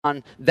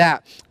on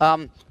that.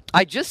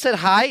 I just said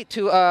hi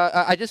to,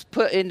 I just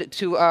put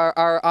into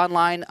our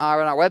online,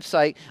 on our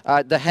website,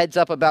 the heads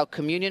up about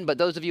communion. But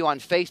those of you on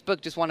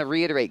Facebook, just want to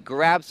reiterate,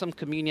 grab some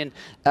communion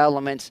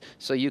elements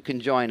so you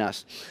can join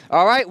us.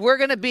 All right, we're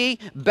going to be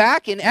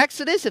back in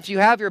Exodus. If you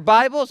have your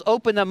Bibles,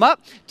 open them up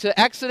to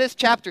Exodus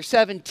chapter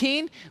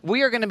 17.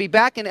 We are going to be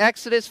back in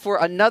Exodus for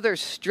another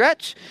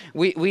stretch.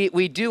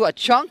 We do a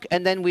chunk,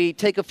 and then we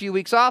take a few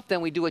weeks off.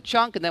 Then we do a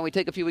chunk, and then we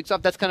take a few weeks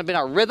off. That's kind of been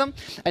our rhythm.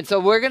 And so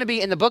we're going to be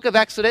in the book of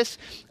Exodus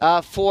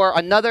for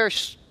another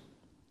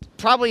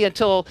probably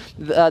until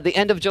the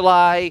end of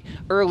July,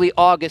 early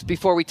August,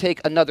 before we take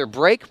another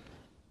break.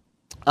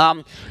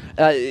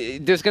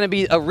 There's going to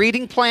be a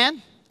reading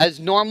plan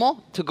as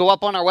normal to go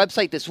up on our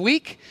website this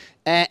week.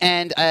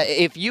 And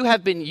if you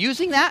have been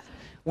using that,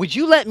 would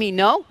you let me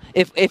know?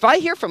 If I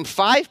hear from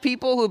 5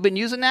 people who have been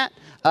using that,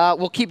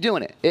 we'll keep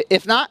doing it.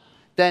 If not,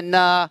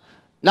 then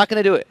not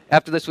going to do it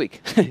after this week.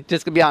 Just going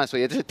to be honest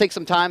with you. It takes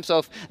some time,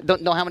 so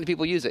don't know how many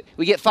people use it.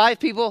 We get 5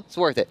 people, it's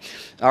worth it.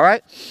 All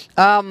right?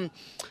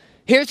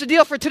 Here's the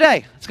deal for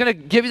today. It's going to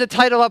give you the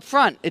title up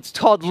front. It's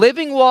called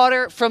Living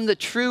Water from the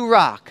True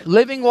Rock.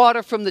 Living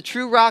Water from the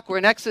True Rock. We're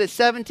in Exodus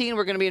 17.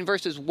 We're going to be in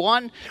verses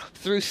 1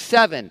 through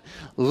 7.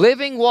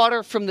 Living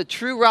Water from the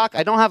True Rock.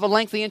 I don't have a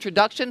lengthy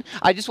introduction.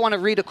 I just want to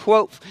read a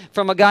quote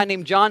from a guy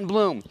named John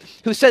Bloom,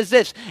 who says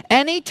this: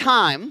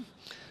 "Anytime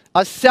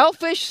a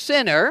selfish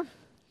sinner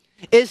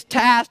is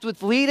tasked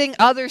with leading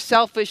other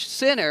selfish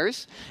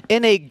sinners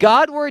in a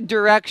Godward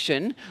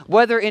direction,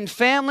 whether in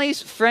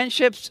families,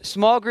 friendships,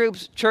 small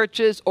groups,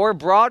 churches, or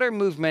broader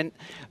movement,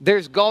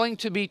 there's going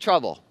to be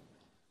trouble."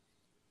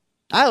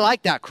 I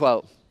like that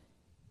quote.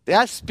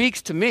 That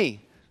speaks to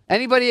me.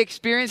 Anybody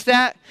experience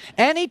that?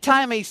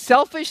 Anytime a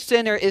selfish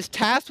sinner is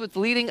tasked with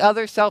leading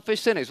other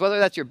selfish sinners, whether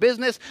that's your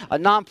business, a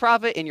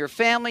nonprofit, in your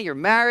family, your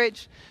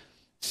marriage,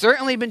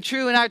 certainly been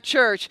true in our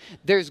church,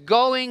 there's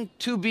going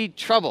to be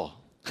trouble.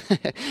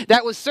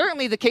 That was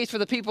certainly the case for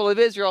the people of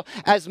Israel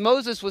as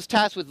Moses was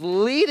tasked with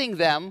leading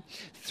them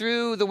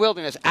through the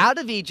wilderness, out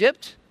of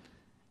Egypt,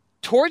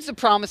 towards the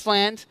promised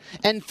land,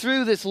 and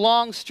through this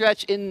long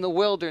stretch in the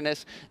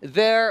wilderness.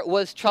 There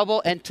was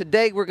trouble, and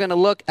today we're going to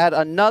look at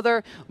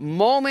another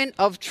moment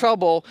of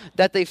trouble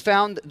that they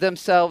found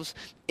themselves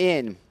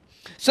in.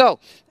 So,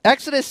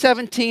 Exodus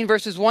 17,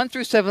 verses 1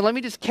 through 7, let me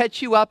just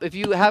catch you up, if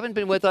you haven't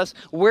been with us,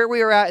 where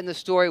we are at in the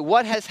story,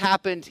 what has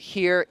happened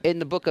here in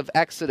the book of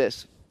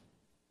Exodus.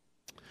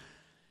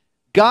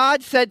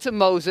 God said to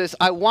Moses,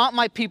 "I want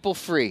my people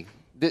free."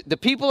 The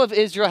people of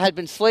Israel had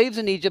been slaves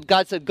in Egypt.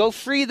 God said, "Go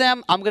free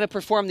them. I'm going to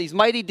perform these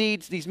mighty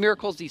deeds, these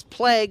miracles, these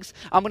plagues.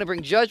 I'm going to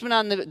bring judgment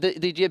on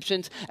the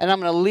Egyptians, and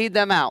I'm going to lead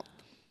them out."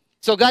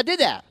 So God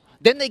did that.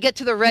 Then they get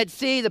to the Red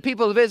Sea. The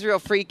people of Israel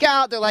freak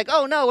out. They're like,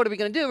 "Oh no, what are we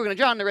going to do? We're going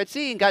to drown in the Red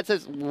Sea." And God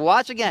says,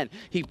 "Watch again."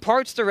 He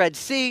parts the Red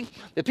Sea.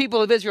 The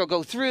people of Israel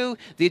go through.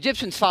 The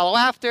Egyptians follow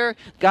after.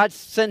 God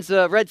sends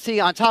the Red Sea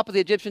on top of the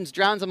Egyptians,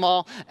 drowns them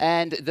all,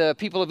 and the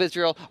people of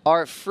Israel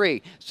are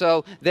free.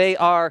 So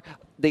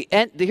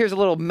here's a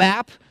little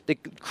map. They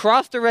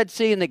cross the Red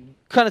Sea and they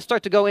kind of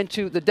start to go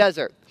into the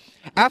desert.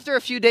 After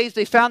a few days,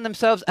 they found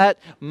themselves at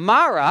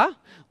Marah,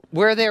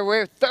 where they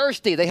were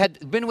thirsty. They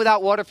had been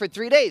without water for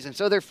 3 days, and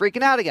so they're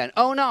freaking out again.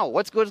 Oh no,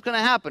 what's going to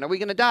happen? Are we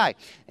going to die?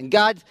 And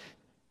God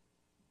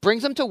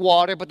brings them to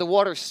water, but the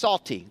water's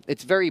salty.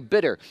 It's very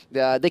bitter.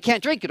 They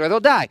can't drink it or they'll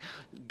die.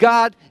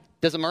 God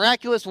does a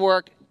miraculous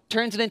work,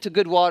 turns it into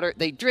good water.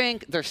 They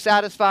drink, they're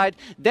satisfied.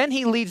 Then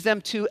he leads them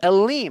to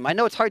Elim. I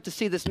know it's hard to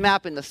see this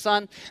map in the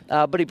sun,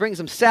 but he brings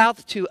them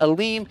south to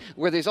Elim,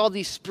 where there's all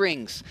these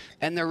springs,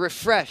 and they're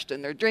refreshed,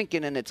 and they're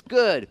drinking, and it's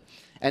good.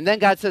 And then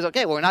God says,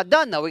 "Okay, well, we're not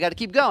done, though. We got to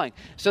keep going."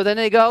 So then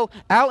they go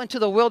out into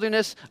the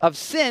wilderness of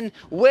Sin,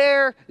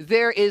 where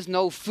there is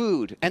no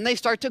food. And they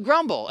start to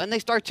grumble, and they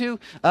start to,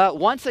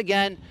 once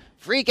again,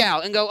 freak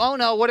out and go, "Oh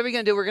no, what are we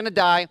going to do? We're going to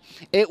die.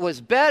 It was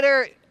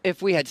better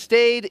if we had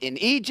stayed in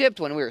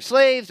Egypt when we were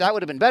slaves. That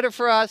would have been better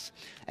for us."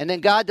 And then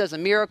God does a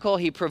miracle.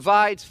 He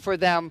provides for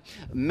them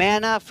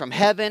manna from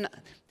heaven,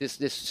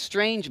 this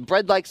strange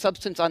bread-like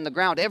substance on the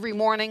ground every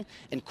morning,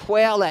 and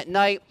quail at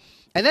night.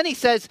 And then he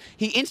says,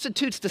 he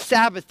institutes the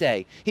Sabbath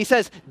day. He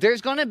says, there's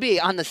going to be,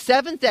 on the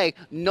 7th day,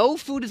 no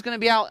food is going to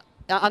be out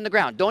on the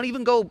ground. Don't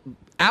even go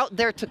out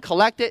there to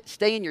collect it.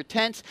 Stay in your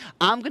tents.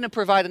 I'm going to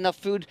provide enough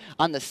food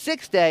on the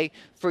 6th day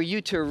for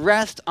you to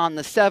rest on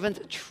the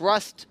 7th.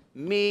 Trust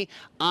me.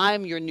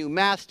 I'm your new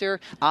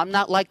master. I'm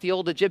not like the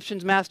old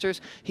Egyptians'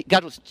 masters.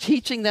 God was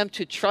teaching them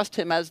to trust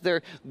him as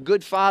their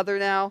good father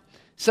now.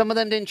 Some of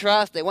them didn't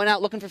trust. They went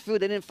out looking for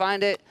food. They didn't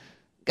find it.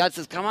 God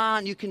says, "Come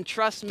on, you can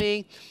trust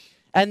me."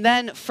 And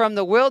then from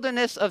the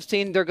wilderness of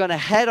Sin, they're going to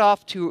head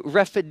off to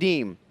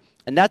Rephidim.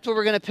 And that's where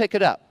we're going to pick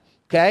it up,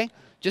 okay?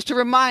 Just a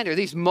reminder,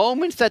 these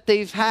moments that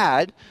they've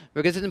had,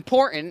 because it's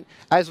important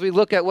as we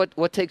look at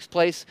what takes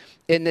place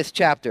in this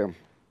chapter.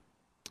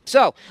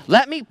 So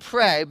let me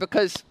pray,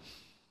 because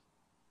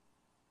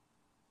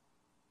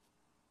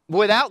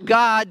without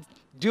God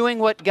doing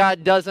what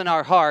God does in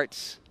our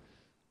hearts,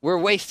 we're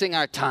wasting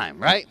our time,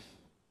 right?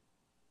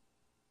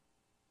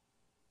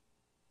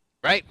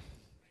 Right?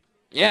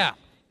 Yeah,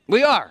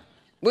 we are.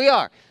 We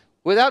are.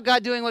 Without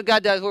God doing what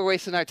God does, we're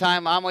wasting our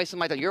time. I'm wasting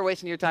my time. You're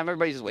wasting your time.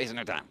 Everybody's just wasting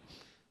their time.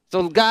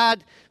 So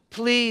God,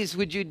 please,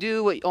 would you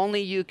do what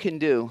only you can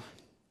do?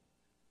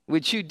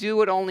 Would you do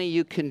what only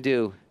you can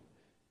do?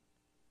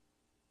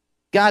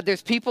 God,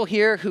 there's people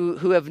here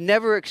who have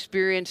never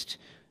experienced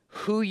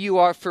who you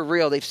are for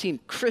real. They've seen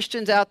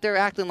Christians out there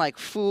acting like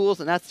fools,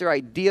 and that's their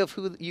idea of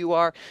who you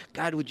are.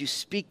 God, would you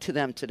speak to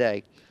them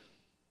today?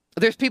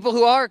 There's people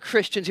who are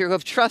Christians here who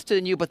have trusted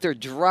in you, but they're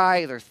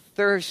dry, they're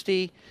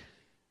thirsty,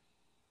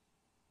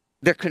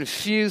 they're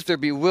confused, they're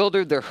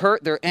bewildered, they're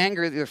hurt, they're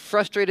angry, they're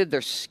frustrated,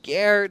 they're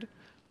scared.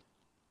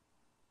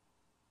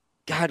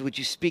 God, would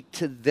you speak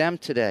to them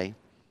today?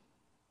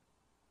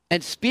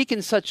 And speak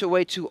in such a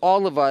way to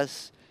all of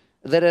us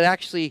that it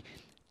actually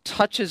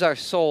touches our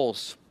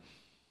souls.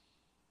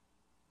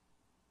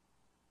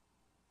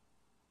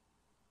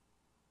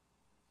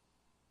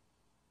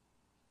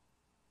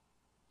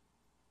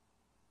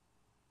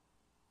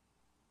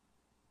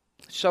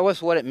 Show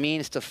us what it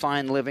means to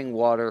find living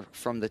water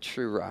from the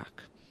true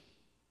rock.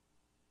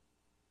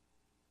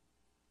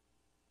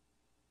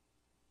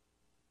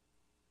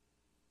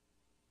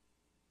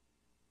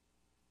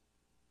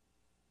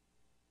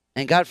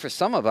 And God, for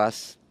some of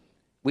us,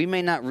 we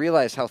may not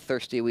realize how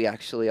thirsty we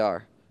actually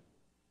are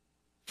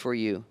for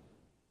you.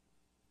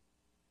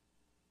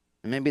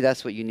 And maybe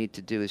that's what you need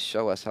to do, is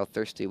show us how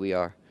thirsty we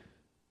are.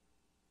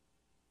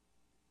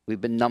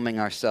 We've been numbing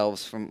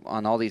ourselves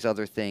on all these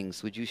other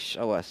things. Would you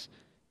show us?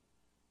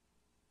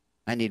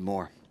 I need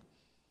more.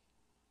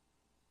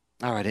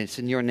 All right, it's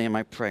in your name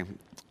I pray.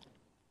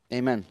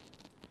 Amen.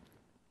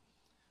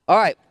 All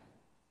right,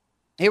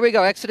 here we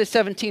go. Exodus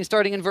 17,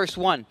 starting in verse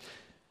 1.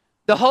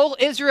 The whole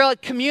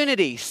Israelite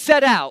community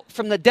set out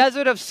from the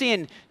desert of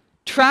Sin,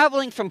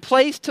 traveling from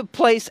place to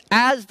place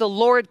as the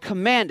Lord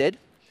commanded.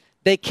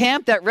 They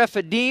camped at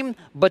Rephidim,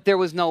 but there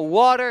was no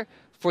water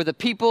for the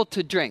people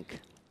to drink.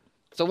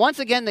 So once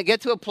again, they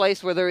get to a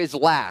place where there is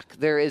lack.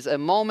 There is a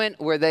moment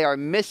where they are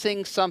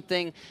missing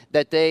something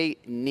that they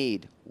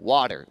need.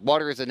 Water.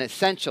 Water is an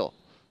essential.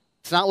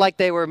 It's not like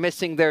they were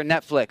missing their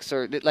Netflix,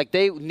 or like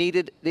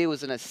it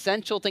was an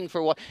essential thing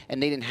for water,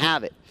 and they didn't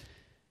have it.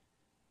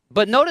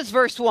 But notice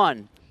verse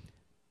 1.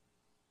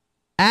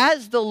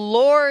 As the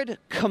Lord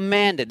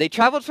commanded. They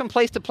traveled from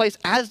place to place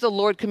as the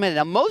Lord commanded.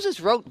 Now Moses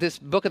wrote this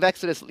book of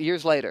Exodus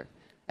years later.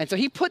 And so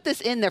he put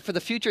this in there for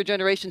the future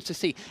generations to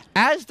see.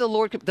 As the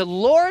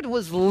Lord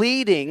was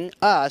leading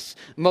us,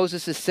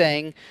 Moses is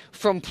saying,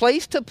 from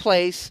place to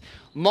place,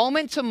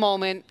 moment to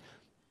moment,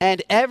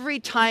 and every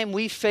time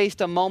we faced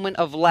a moment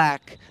of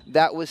lack,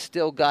 that was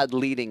still God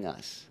leading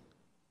us.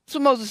 That's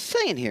what Moses is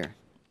saying here.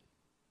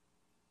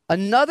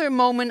 Another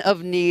moment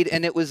of need,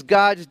 and it was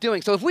God's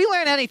doing. So if we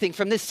learn anything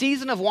from this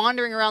season of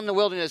wandering around the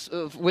wilderness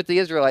with the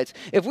Israelites,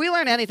 if we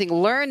learn anything,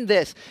 learn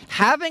this.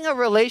 Having a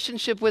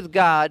relationship with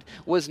God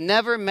was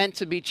never meant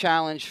to be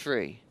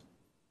challenge-free.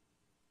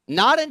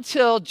 Not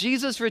until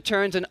Jesus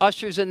returns and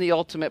ushers in the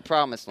ultimate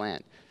promised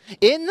land.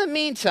 In the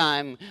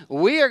meantime,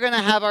 we are going to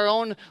have our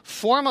own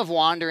form of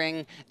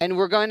wandering, and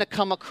we're going to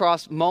come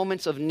across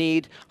moments of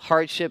need,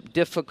 hardship,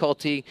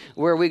 difficulty,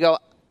 where we go,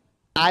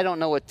 I don't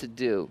know what to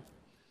do.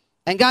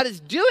 And God is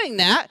doing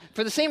that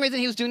for the same reason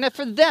he was doing that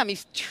for them.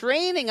 He's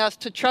training us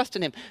to trust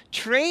in him,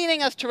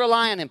 training us to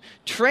rely on him,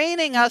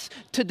 training us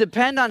to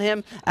depend on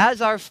him as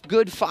our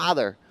good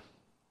father.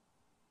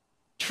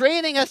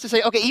 Training us to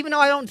say, okay, even though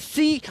I don't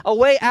see a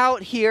way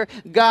out here,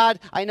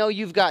 God, I know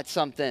you've got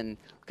something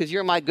because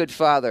you're my good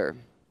father.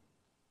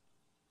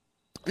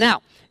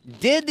 Now,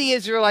 did the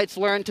Israelites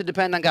learn to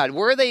depend on God?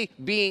 Were they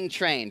being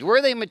trained?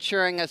 Were they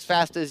maturing as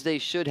fast as they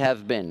should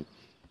have been?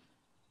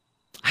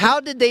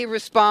 How did they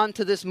respond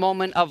to this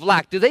moment of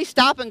lack? Do they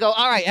stop and go,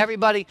 all right,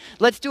 everybody,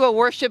 let's do a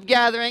worship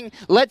gathering.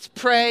 Let's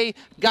pray.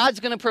 God's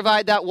going to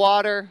provide that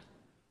water.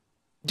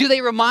 Do they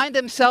remind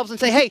themselves and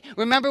say, hey,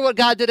 remember what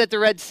God did at the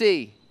Red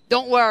Sea?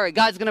 Don't worry,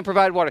 God's going to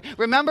provide water.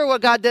 Remember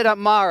what God did at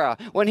Marah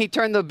when he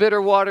turned the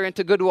bitter water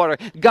into good water.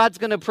 God's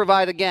going to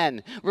provide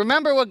again.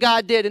 Remember what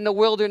God did in the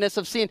wilderness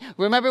of Sin.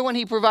 Remember when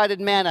he provided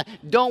manna.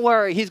 Don't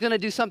worry, he's going to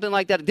do something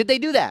like that. Did they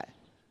do that?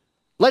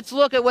 Let's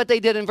look at what they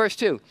did in verse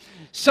 2.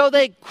 So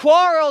they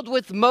quarreled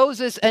with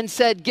Moses and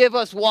said, give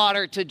us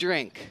water to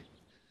drink.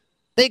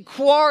 They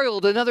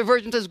quarreled. Another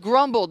version says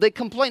grumbled. They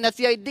complained. That's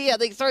the idea.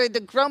 They started to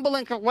grumble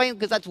and complain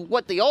because that's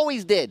what they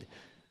always did.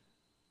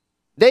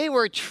 They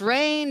were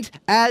trained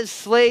as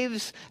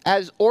slaves,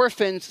 as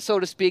orphans, so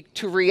to speak,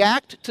 to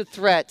react to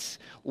threats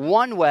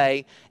one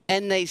way,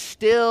 and they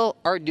still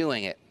are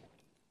doing it.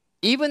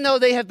 Even though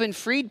they have been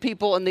freed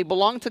people and they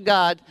belong to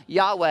God,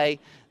 Yahweh,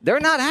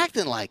 they're not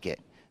acting like it.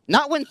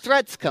 Not when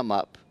threats come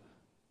up.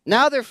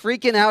 Now they're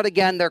freaking out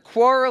again. They're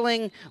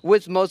quarreling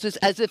with Moses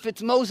as if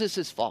it's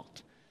Moses'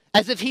 fault.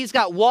 As if he's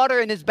got water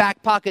in his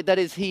back pocket that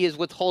he is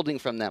withholding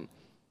from them.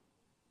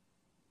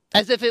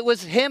 As if it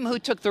was him who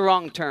took the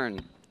wrong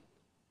turn.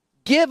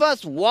 Give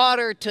us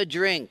water to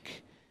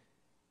drink.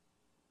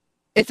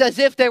 It's as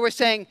if they were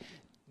saying,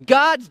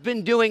 God's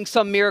been doing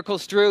some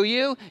miracles through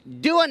you.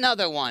 Do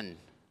another one.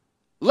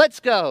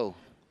 Let's go.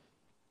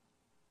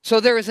 So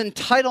there is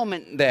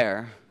entitlement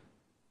there.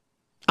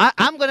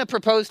 I'm going to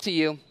propose to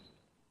you,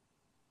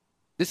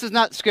 this is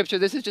not scripture,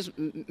 this is just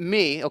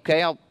me,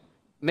 okay? I'll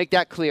make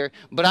that clear.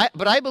 But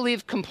I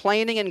believe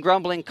complaining and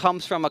grumbling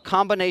comes from a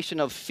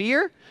combination of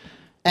fear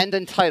and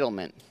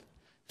entitlement.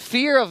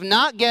 Fear of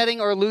not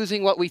getting or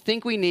losing what we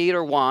think we need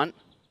or want,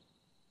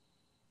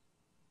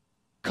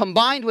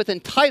 combined with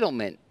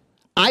entitlement.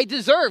 I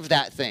deserve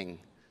that thing.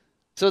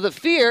 So the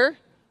fear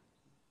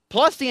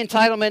plus the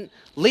entitlement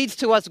leads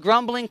to us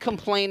grumbling,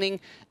 complaining,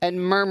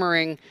 and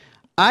murmuring.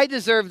 I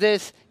deserve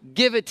this,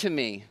 give it to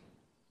me.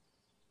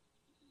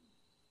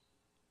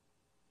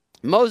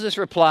 Moses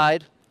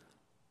replied,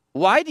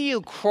 why do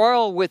you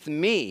quarrel with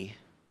me?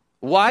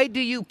 Why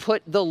do you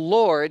put the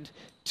Lord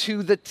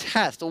to the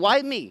test?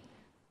 Why me?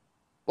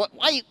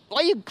 Why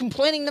are you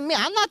complaining to me?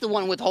 I'm not the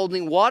one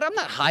withholding water. I'm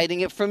not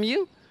hiding it from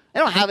you. I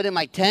don't have it in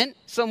my tent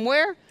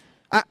somewhere.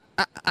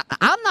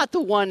 I'm not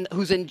the one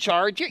who's in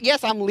charge.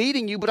 Yes, I'm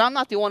leading you, but I'm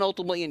not the one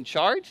ultimately in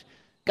charge.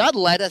 God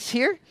led us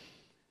here.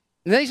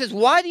 And then he says,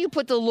 why do you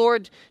put the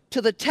Lord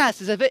to the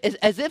test?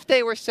 As if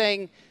they were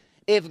saying,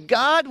 if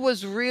God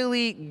was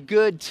really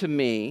good to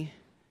me,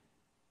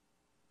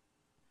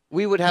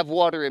 we would have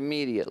water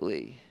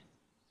immediately.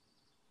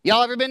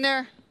 Y'all ever been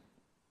there?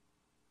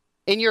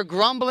 In your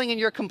grumbling and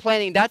your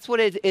complaining, that's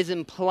what it is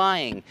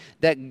implying.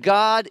 That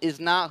God is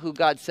not who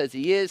God says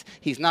he is.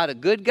 He's not a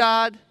good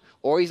God,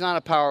 or he's not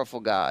a powerful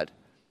God.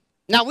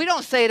 Now, we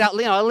don't say it out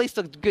loud. At least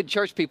the good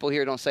church people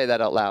here don't say that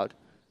out loud.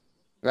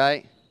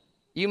 Right?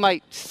 You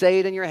might say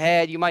it in your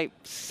head. You might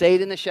say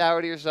it in the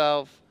shower to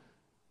yourself.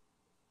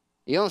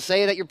 You don't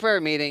say it at your prayer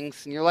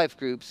meetings and your life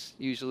groups,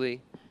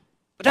 usually.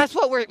 But that's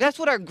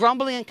what our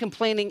grumbling and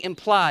complaining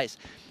implies.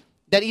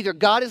 That either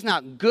God is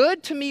not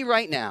good to me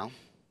right now,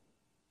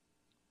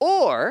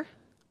 or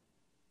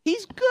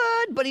he's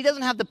good, but he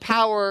doesn't have the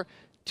power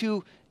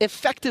to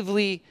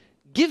effectively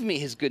give me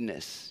his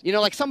goodness. You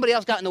know, like somebody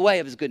else got in the way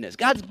of his goodness.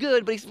 God's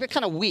good, but he's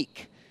kind of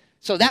weak.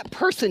 So that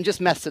person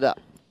just messed it up.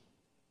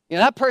 You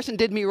know, that person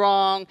did me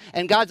wrong,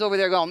 and God's over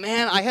there going,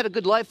 man, I had a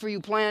good life for you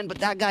planned, but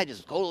that guy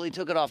just totally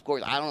took it off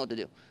course. I don't know what to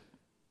do.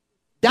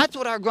 That's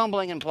what our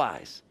grumbling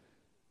implies.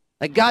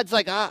 Like God's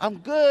like, I'm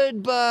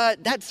good,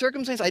 but that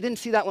circumstance, I didn't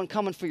see that one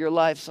coming for your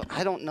life, so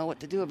I don't know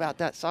what to do about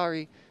that.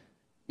 Sorry,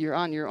 you're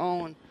on your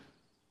own.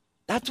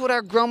 That's what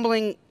our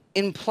grumbling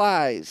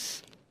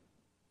implies.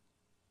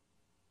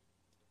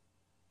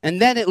 And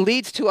then it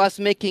leads to us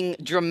making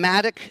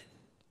dramatic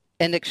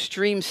and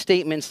extreme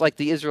statements like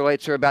the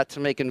Israelites are about to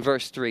make in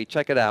verse 3.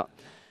 Check it out.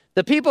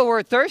 The people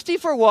were thirsty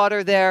for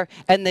water there,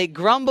 and they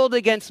grumbled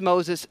against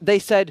Moses. They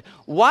said,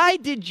 why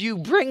did you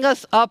bring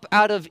us up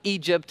out of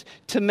Egypt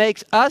to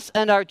make us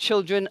and our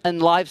children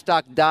and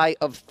livestock die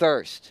of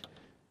thirst?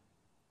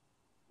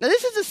 Now,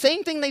 this is the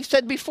same thing they've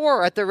said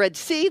before at the Red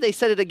Sea. They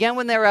said it again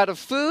when they were out of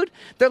food.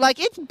 They're like,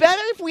 it's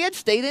better if we had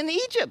stayed in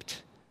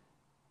Egypt.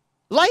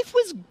 Life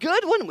was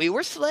good when we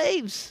were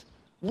slaves.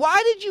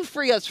 Why did you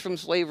free us from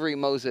slavery,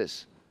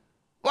 Moses?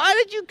 Why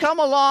did you come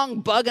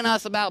along bugging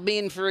us about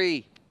being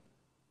free?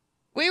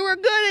 We were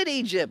good at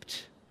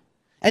Egypt.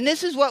 And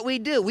this is what we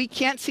do. We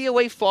can't see a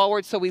way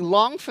forward, so we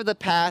long for the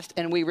past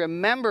and we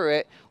remember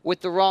it with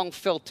the wrong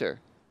filter.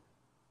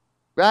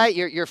 Right?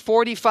 You're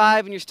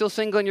 45 and you're still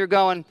single and you're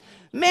going,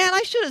 man,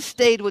 I should have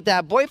stayed with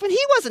that boyfriend.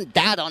 He wasn't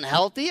that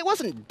unhealthy. It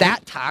wasn't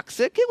that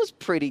toxic. It was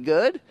pretty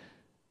good.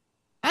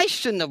 I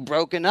shouldn't have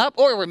broken up.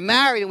 Or we're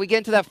married and we get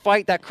into that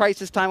fight, that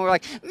crisis time. Where we're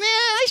like, man,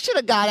 I should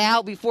have got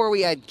out before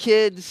we had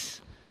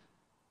kids.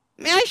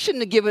 Man, I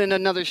shouldn't have given it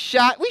another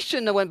shot. We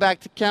shouldn't have went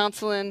back to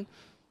counseling.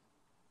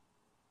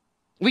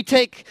 We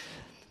take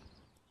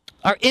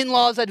our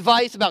in-laws'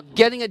 advice about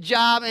getting a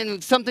job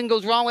and something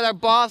goes wrong with our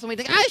boss. And we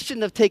think, I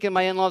shouldn't have taken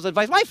my in-laws'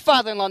 advice. My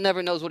father-in-law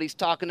never knows what he's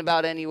talking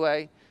about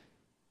anyway.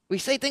 We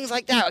say things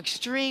like that,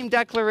 extreme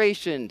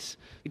declarations.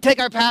 We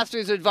take our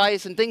pastor's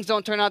advice and things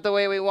don't turn out the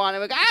way we want.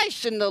 And we're like, I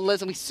shouldn't have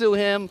listened. We sue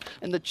him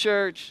and the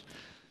church.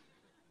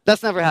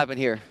 That's never happened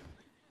here.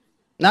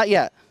 Not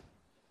yet.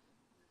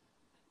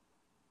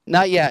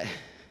 Not yet.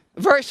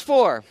 Verse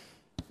 4.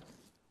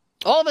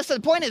 All of a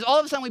sudden, the point is, all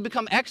of a sudden we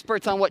become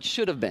experts on what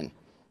should have been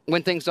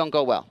when things don't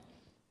go well.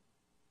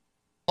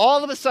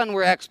 All of a sudden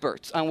we're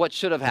experts on what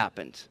should have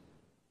happened.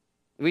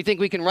 We think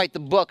we can write the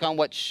book on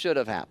what should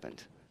have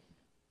happened.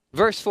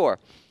 Verse 4.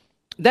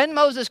 Then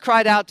Moses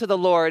cried out to the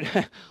Lord,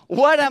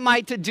 what am I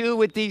to do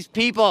with these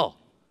people?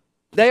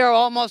 They are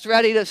almost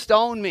ready to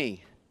stone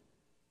me.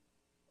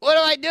 What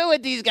do I do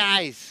with these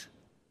guys?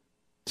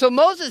 So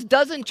Moses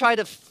doesn't try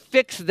to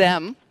fix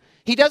them.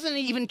 He doesn't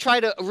even try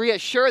to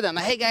reassure them.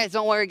 Hey guys,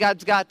 don't worry,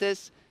 God's got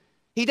this.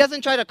 He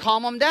doesn't try to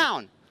calm them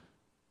down.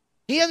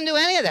 He doesn't do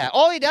any of that.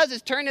 All he does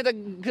is turn to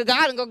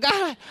God and go,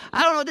 God,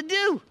 I don't know what to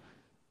do.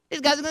 These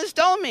guys are going to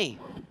stone me.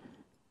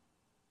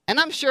 And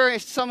I'm sure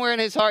somewhere in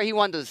his heart, he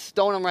wanted to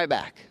stone them right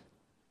back.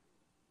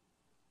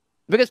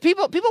 Because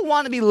people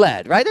want to be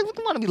led, right? They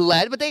want to be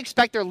led, but they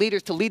expect their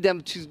leaders to lead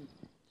them to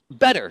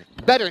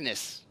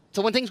betterness.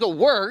 So when things go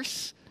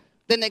worse,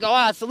 then they go,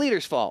 it's the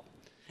leader's fault.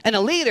 And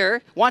a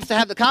leader wants to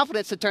have the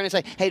confidence to turn and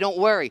say, hey, don't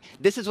worry.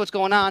 This is what's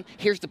going on.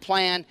 Here's the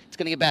plan. It's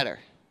going to get better.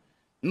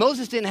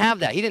 Moses didn't have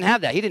that. He didn't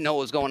have that. He didn't know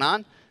what was going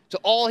on. So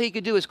all he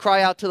could do is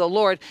cry out to the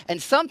Lord.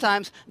 And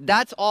sometimes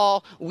that's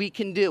all we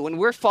can do. When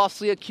we're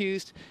falsely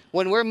accused,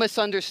 when we're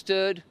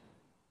misunderstood,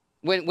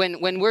 when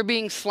we're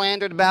being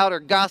slandered about or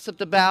gossiped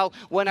about,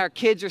 when our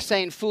kids are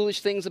saying foolish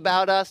things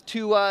about us,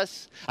 to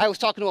us. I was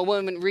talking to a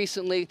woman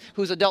recently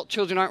whose adult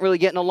children aren't really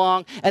getting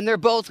along, and they're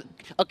both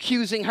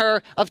accusing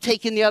her of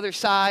taking the other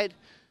side.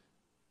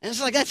 And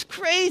it's like, that's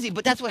crazy,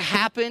 but that's what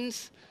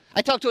happens.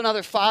 I talked to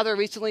another father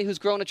recently who's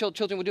grown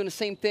children were doing the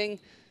same thing.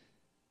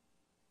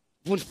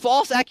 When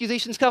false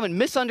accusations come and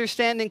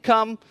misunderstanding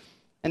come,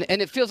 and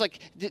it feels like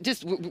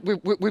just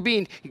we're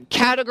being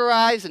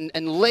categorized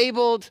and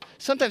labeled,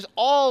 sometimes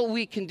all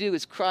we can do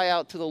is cry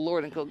out to the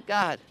Lord and go,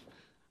 God,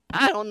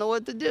 I don't know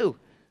what to do.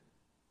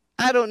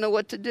 I don't know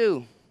what to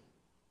do.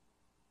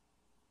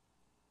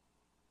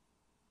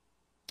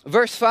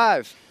 Verse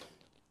 5.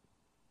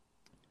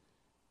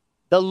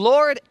 The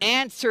Lord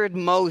answered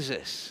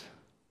Moses.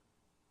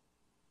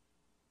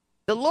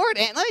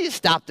 Let me just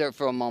stop there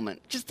for a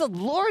moment. Just the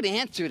Lord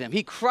answered him.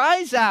 He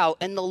cries out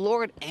and the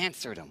Lord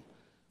answered him.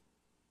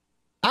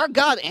 Our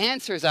God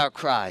answers our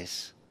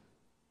cries.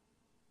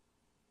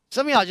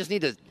 Some of y'all just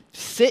need to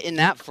sit in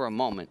that for a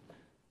moment.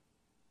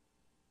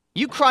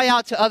 You cry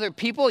out to other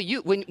people.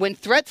 When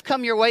threats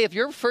come your way, if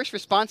your first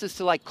response is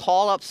to like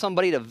call up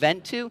somebody to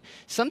vent to,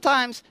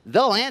 sometimes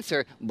they'll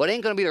answer, but it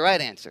ain't going to be the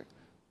right answer.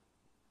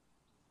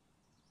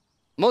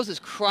 Moses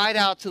cried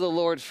out to the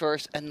Lord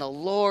first, and the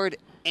Lord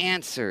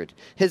answered.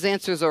 His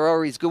answers are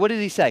always good. What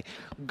did he say?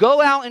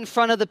 Go out in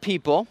front of the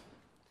people,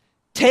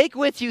 take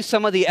with you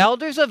some of the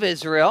elders of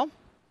Israel,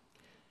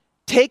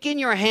 take in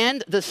your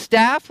hand the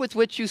staff with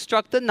which you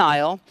struck the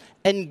Nile,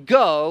 and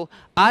go.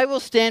 I will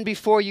stand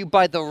before you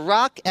by the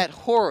rock at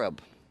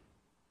Horeb.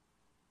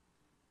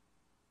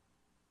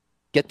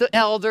 Get the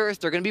elders,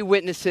 they're going to be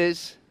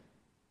witnesses.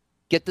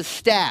 Get the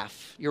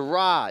staff, your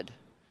rod.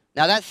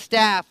 Now that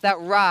staff, that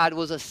rod,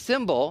 was a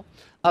symbol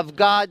of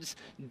God's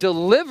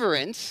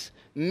deliverance,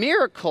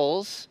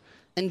 miracles,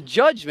 and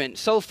judgment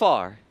so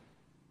far.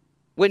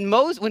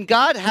 When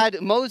God had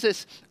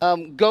Moses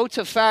go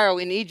to Pharaoh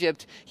in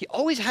Egypt, he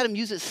always had him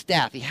use his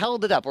staff. He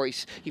held it up, or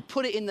he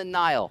put it in the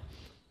Nile.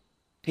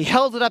 He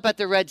held it up at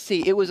the Red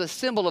Sea. It was a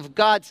symbol of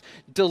God's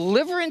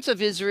deliverance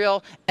of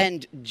Israel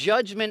and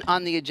judgment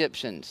on the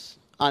Egyptians,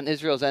 on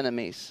Israel's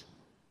enemies.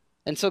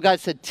 And so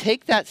God said,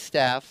 take that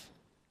staff,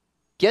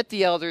 get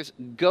the elders,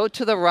 go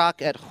to the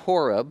rock at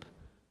Horeb,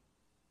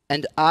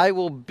 and I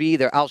will be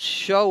there. I'll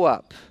show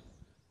up.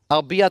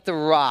 I'll be at the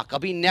rock. I'll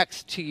be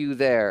next to you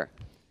there.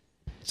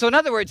 So in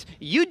other words,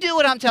 you do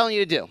what I'm telling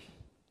you to do.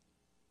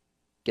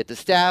 Get the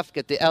staff,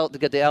 get the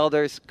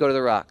elders, go to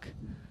the rock.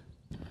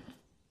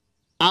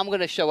 I'm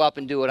going to show up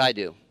and do what I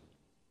do.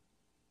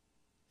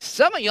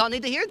 Some of y'all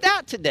need to hear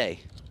that today.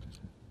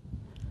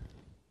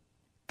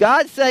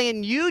 God's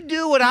saying, you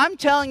do what I'm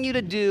telling you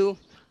to do,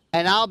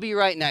 and I'll be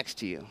right next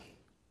to you.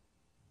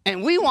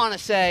 And we want to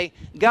say,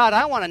 God,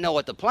 I want to know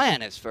what the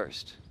plan is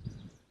first.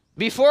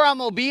 Before I'm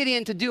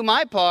obedient to do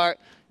my part,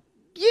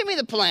 give me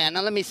the plan.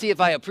 Now let me see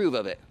if I approve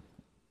of it.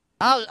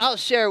 I'll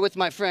share it with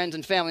my friends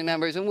and family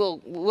members, and we'll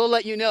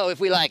let you know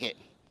if we like it.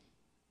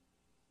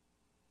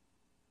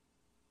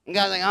 And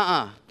God's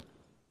like,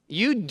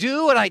 You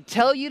do what I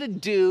tell you to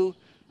do,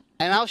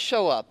 and I'll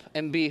show up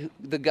and be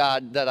the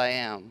God that I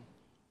am.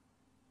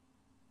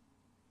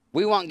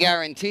 We want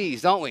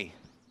guarantees, don't we?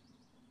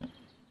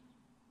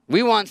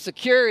 We want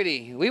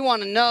security. We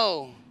want to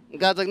know. And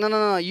God's like,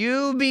 no.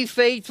 You be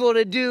faithful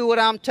to do what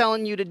I'm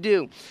telling you to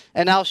do,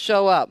 and I'll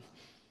show up.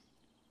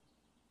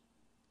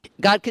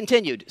 God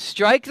continued,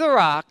 strike the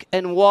rock,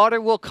 and water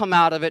will come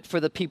out of it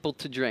for the people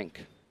to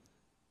drink.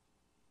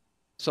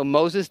 So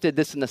Moses did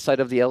this in the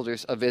sight of the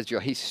elders of Israel.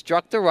 He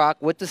struck the rock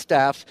with the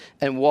staff,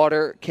 and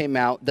water came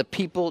out. The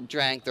people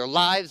drank. Their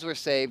lives were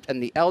saved,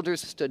 and the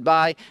elders stood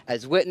by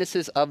as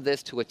witnesses of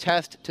this to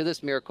attest to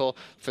this miracle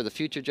for the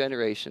future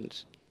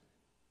generations.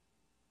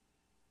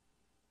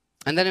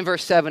 And then in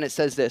verse 7 it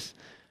says this,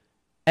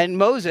 and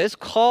Moses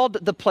called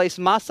the place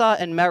Massah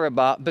and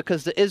Meribah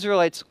because the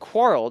Israelites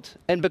quarreled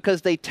and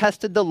because they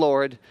tested the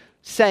Lord,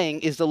 saying,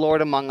 is the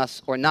Lord among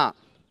us or not?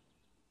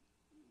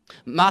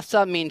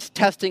 Massah means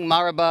testing,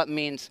 Meribah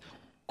means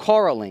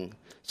quarreling.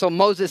 So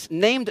Moses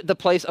named the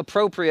place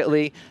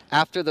appropriately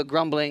after the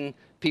grumbling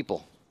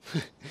people.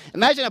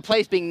 Imagine a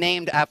place being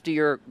named after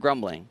your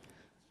grumbling.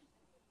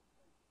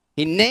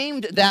 He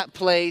named that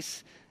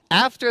place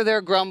after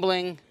their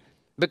grumbling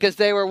because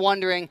they were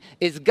wondering,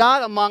 is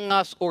God among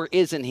us or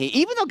isn't he?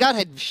 Even though God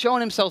had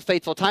shown himself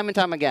faithful time and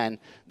time again,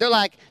 they're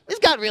like, is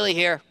God really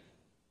here?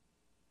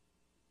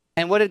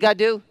 And what did God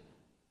do?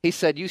 He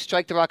said, you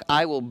strike the rock,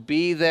 I will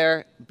be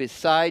there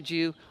beside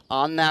you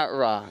on that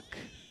rock.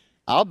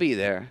 I'll be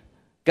there.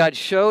 God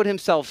showed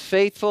himself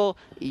faithful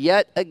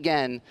yet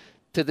again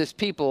to this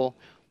people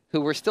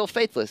who were still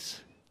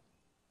faithless.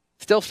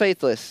 Still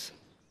faithless.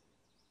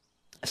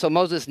 So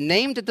Moses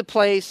named the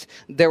place.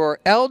 There were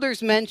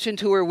elders mentioned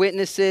who were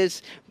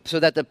witnesses, so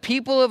that the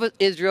people of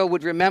Israel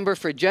would remember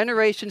for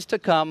generations to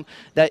come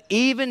that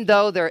even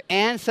though their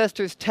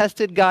ancestors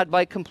tested God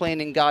by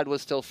complaining, God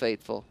was still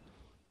faithful.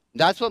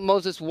 That's what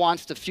Moses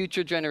wants the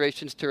future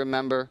generations to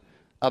remember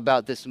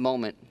about this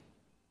moment.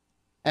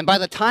 And by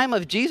the time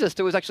of Jesus,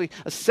 there was actually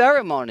a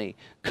ceremony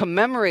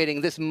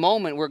commemorating this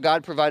moment where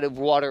God provided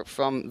water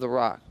from the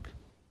rock.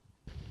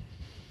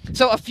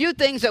 So a few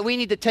things that we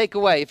need to take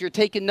away. If you're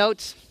taking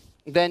notes,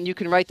 then you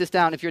can write this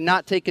down. If you're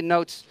not taking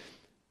notes,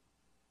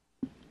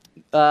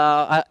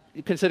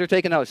 consider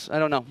taking notes. I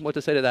don't know what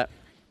to say to that.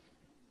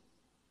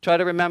 Try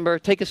to remember.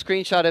 Take a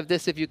screenshot of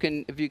this if you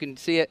can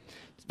see it.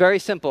 It's very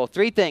simple.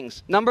 3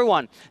 things. Number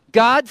 1,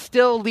 God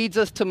still leads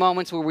us to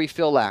moments where we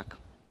feel lack.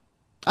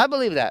 I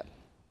believe that.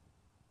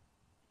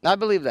 I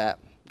believe that.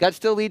 God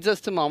still leads us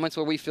to moments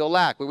where we feel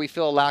lack, where we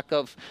feel a lack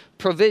of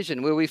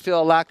provision, where we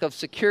feel a lack of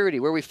security,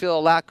 where we feel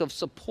a lack of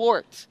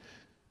support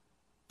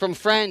from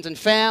friends and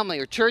family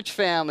or church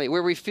family,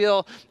 where we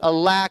feel a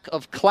lack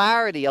of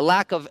clarity, a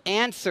lack of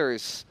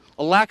answers,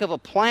 a lack of a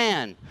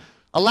plan,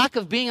 a lack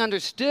of being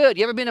understood.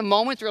 You ever been in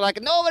moments where you're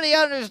like, nobody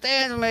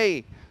understands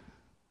me?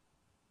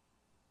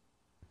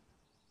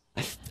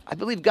 I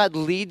believe God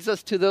leads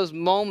us to those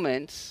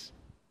moments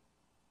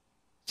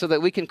so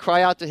that we can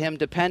cry out to him,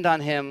 depend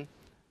on him,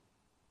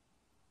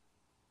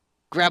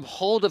 grab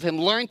hold of him,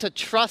 learn to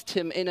trust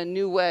him in a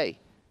new way,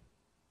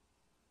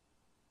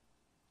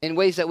 in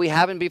ways that we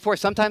haven't before.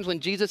 Sometimes when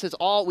Jesus is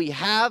all we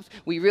have,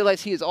 we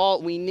realize he is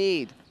all we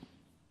need.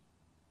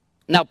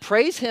 Now,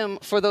 praise him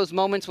for those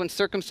moments when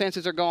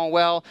circumstances are going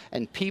well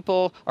and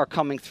people are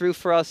coming through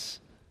for us.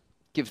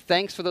 Give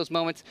thanks for those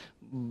moments,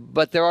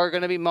 but there are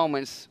going to be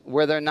moments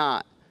where they're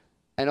not.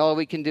 And all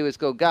we can do is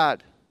go,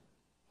 God,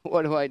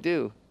 what do I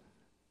do?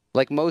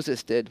 Like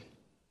Moses did.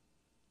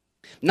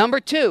 Number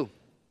 2,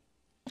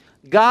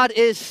 God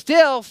is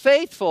still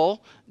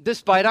faithful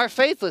despite our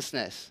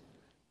faithlessness.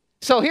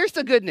 So here's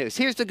the good news.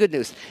 Here's the good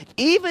news.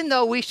 Even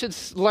though we should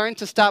learn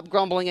to stop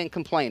grumbling and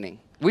complaining,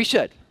 we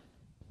should.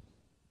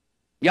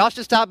 Y'all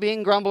should stop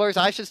being grumblers.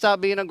 I should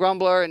stop being a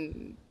grumbler.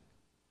 And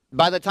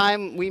by the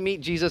time we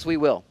meet Jesus, we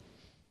will.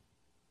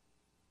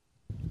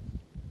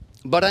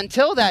 But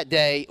until that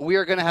day, we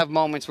are going to have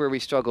moments where we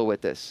struggle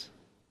with this.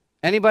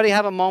 Anybody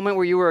have a moment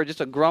where you were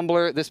just a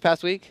grumbler this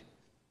past week?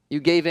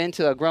 You gave in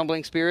to a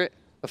grumbling spirit,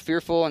 a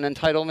fearful and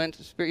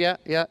entitlement spirit?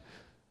 Yeah.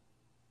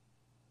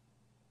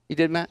 You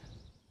did, Matt?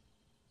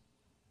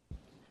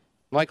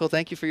 Michael,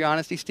 thank you for your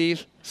honesty.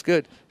 Steve, it's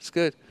good. It's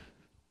good.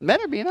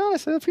 Men are being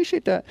honest. I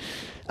appreciate that.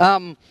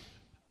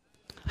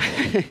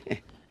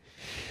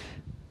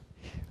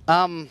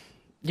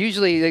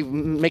 Usually they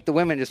make the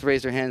women just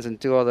raise their hands and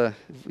do all the,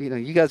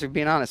 you guys are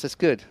being honest. That's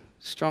good.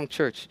 Strong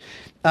church.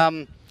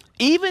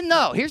 Even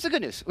though, here's the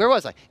good news. Where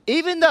was I?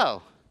 Even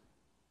though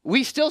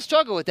we still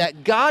struggle with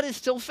that, God is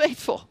still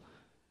faithful.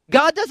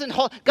 God doesn't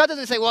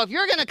say, well, if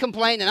you're going to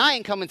complain, then I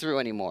ain't coming through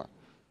anymore.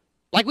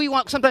 Like we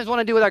sometimes want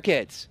to do with our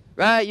kids,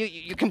 right?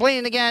 You're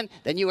complaining again,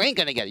 then you ain't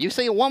going to get it. You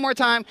say it one more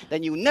time,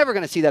 then you're never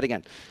going to see that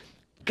again.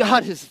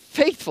 God is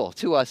faithful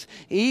to us,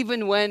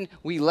 even when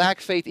we lack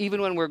faith,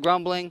 even when we're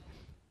grumbling.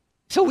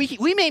 So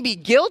we may be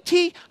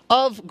guilty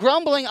of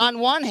grumbling on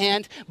one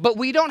hand, but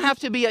we don't have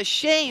to be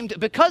ashamed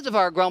because of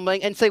our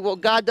grumbling and say, well,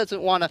 God doesn't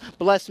want to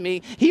bless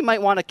me. He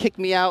might want to kick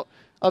me out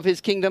of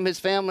his kingdom, his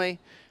family.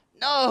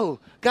 No,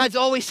 God's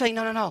always saying,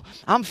 no,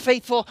 I'm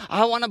faithful.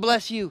 I want to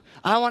bless you.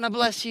 I want to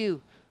bless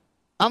you.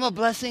 I'm a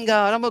blessing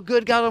God. I'm a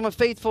good God. I'm a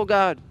faithful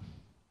God.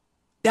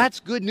 That's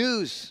good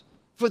news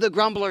for the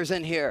grumblers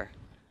in here.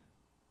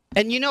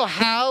 And you know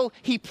how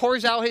he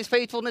pours out his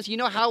faithfulness? You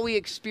know how we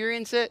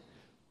experience it?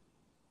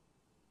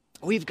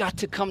 We've got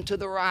to come to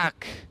the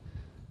rock.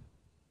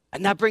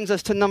 And that brings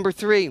us to number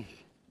 3.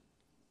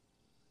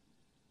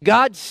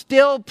 God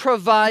still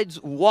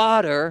provides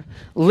water,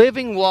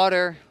 living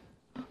water,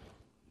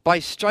 by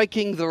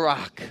striking the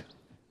rock,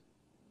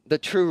 the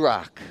true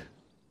rock.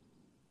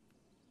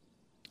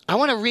 I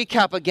want to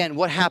recap again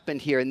what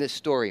happened here in this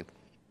story.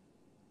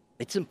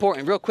 It's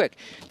important, real quick.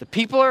 The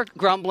people are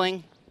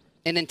grumbling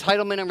in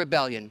entitlement and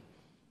rebellion.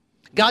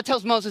 God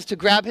tells Moses to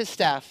grab his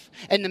staff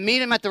and to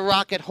meet him at the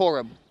rock at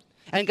Horeb.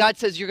 And God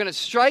says, you're going to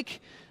strike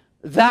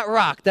that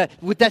rock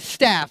with that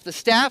staff, the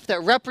staff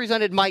that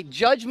represented my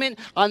judgment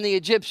on the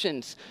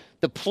Egyptians,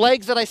 the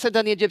plagues that I sent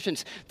on the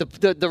Egyptians,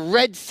 the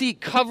Red Sea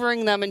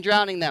covering them and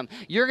drowning them.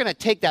 You're going to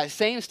take that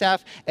same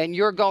staff and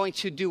you're going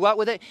to do what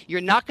with it?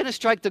 You're not going to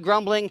strike the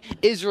grumbling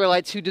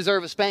Israelites who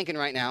deserve a spanking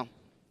right now.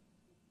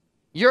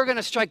 You're going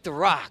to strike the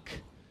rock,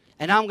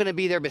 and I'm going to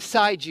be there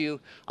beside you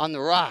on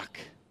the rock.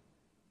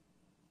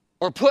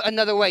 Or put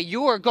another way,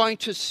 you are going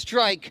to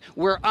strike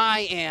where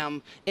I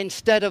am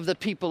instead of the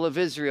people of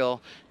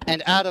Israel,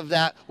 and out of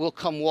that will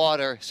come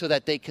water so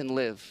that they can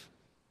live.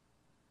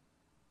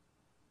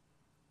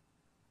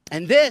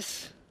 And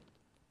this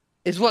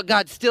is what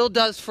God still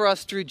does for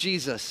us through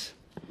Jesus.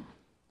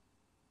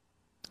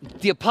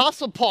 The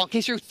Apostle Paul, in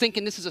case you're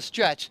thinking this is a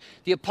stretch,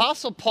 the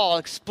Apostle Paul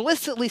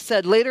explicitly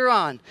said later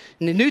on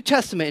in the New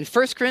Testament, in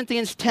 1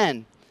 Corinthians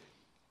 10,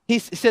 He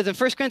says in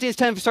 1 Corinthians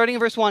 10, starting in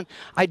verse 1,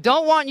 I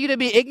don't want you to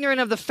be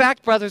ignorant of the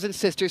fact, brothers and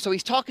sisters. So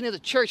he's talking to the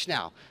church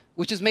now,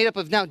 which is made up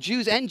of now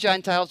Jews and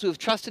Gentiles who have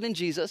trusted in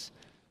Jesus,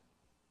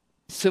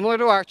 similar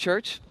to our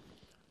church.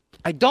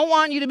 I don't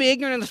want you to be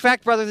ignorant of the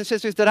fact, brothers and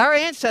sisters, that our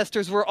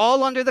ancestors were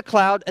all under the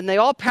cloud and they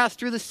all passed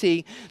through the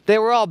sea. They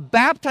were all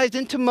baptized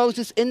into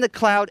Moses in the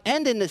cloud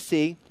and in the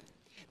sea.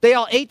 They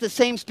all ate the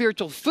same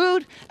spiritual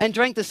food and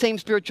drank the same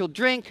spiritual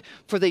drink,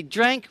 for they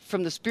drank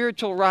from the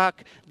spiritual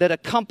rock that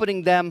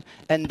accompanied them,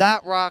 and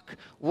that rock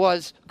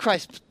was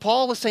Christ.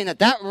 Paul was saying that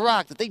that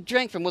rock that they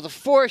drank from was a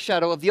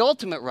foreshadow of the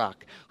ultimate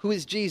rock, who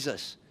is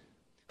Jesus,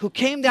 who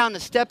came down to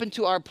step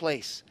into our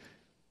place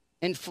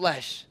in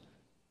flesh,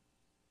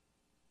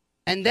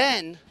 and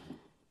then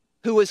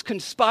who was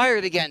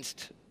conspired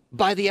against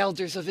by the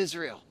elders of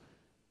Israel.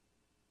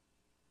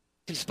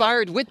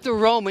 Conspired with the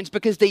Romans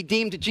because they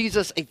deemed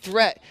Jesus a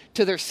threat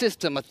to their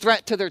system, a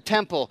threat to their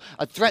temple,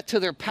 a threat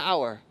to their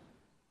power.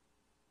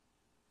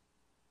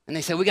 And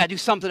they said, we got to do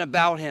something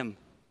about him.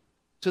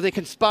 So they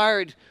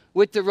conspired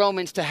with the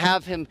Romans to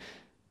have him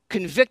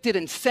convicted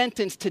and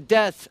sentenced to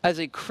death as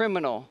a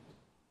criminal.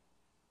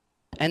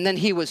 And then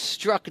he was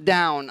struck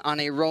down on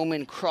a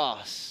Roman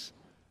cross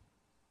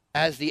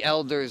as the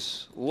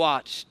elders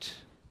watched.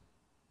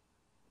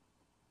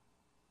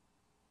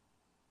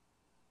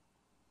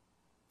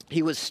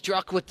 He was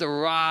struck with the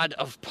rod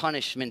of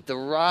punishment, the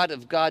rod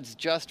of God's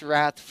just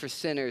wrath for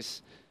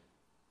sinners,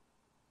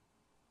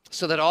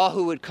 so that all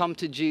who would come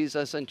to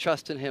Jesus and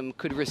trust in him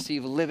could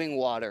receive living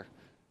water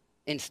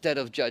instead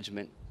of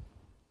judgment.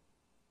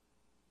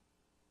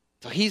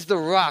 So he's the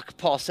rock,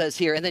 Paul says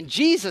here. And then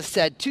Jesus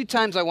said 2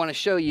 times, I want to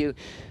show you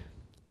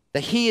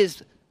that he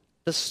is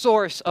the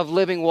source of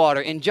living water.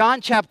 In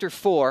John chapter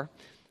 4,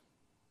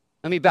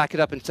 let me back it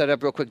up and set it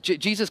up real quick.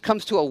 Jesus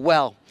comes to a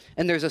well.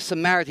 And there's a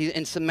Samaritan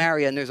in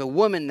Samaria, and there's a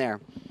woman there.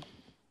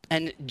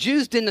 And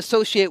Jews didn't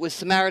associate with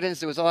Samaritans.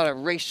 There was a lot of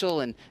racial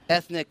and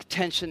ethnic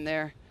tension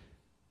there.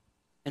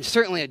 And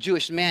certainly a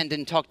Jewish man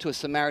didn't talk to a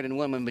Samaritan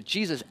woman, but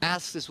Jesus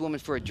asks this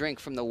woman for a drink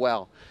from the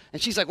well.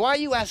 And she's like, why are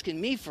you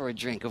asking me for a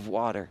drink of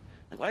water?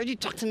 Like, why did you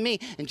talk to me?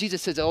 And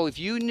Jesus says, oh, if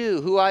you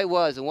knew who I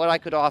was and what I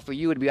could offer,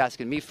 you would be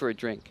asking me for a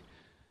drink.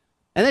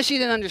 And then she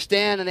didn't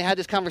understand, and they had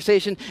this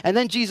conversation. And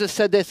then Jesus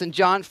said this in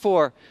John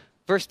 4,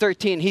 Verse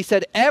 13, he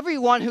said,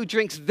 everyone who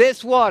drinks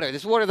this water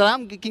that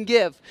I can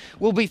give,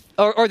 will be,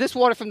 or this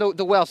water from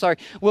the well,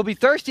 will be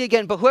thirsty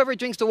again. But whoever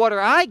drinks the water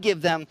I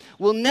give them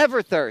will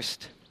never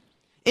thirst.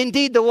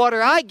 Indeed, the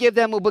water I give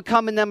them will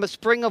become in them a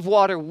spring of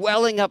water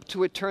welling up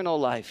to eternal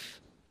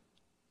life.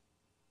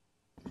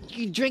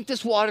 You drink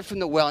this water from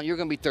the well and you're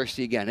going to be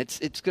thirsty again.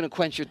 It's going to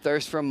quench your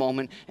thirst for a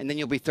moment and then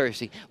you'll be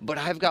thirsty. But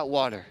I've got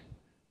water.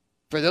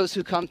 For those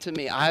who come to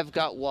me, I've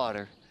got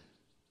water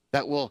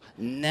that will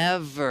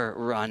never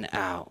run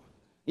out.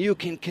 You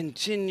can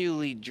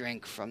continually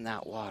drink from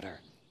that water.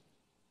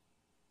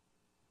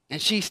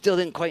 And she still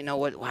didn't quite know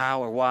what,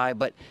 how, or why,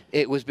 but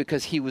it was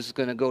because he was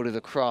going to go to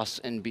the cross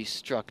and be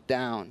struck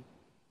down,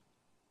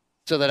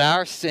 so that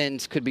our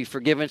sins could be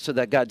forgiven, so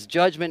that God's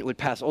judgment would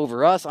pass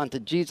over us onto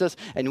Jesus,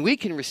 and we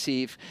can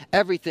receive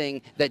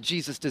everything that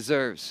Jesus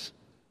deserves.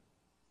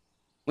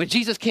 When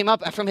Jesus came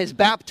up from his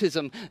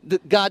baptism,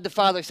 God the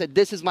Father said,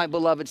 this is my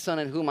beloved Son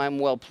in whom I'm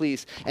well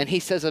pleased. And he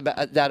says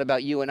that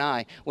about you and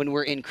I when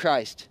we're in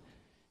Christ.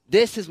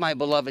 This is my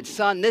beloved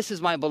Son. This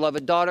is my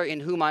beloved daughter in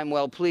whom I'm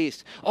well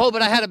pleased. Oh,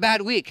 but I had a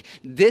bad week.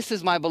 This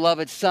is my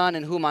beloved Son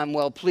in whom I'm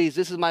well pleased.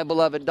 This is my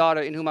beloved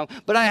daughter in whom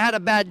but I had a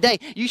bad day.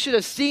 You should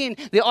have seen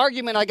the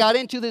argument I got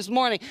into this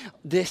morning.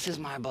 This is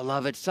my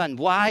beloved Son.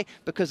 Why?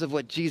 Because of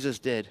what Jesus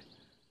did.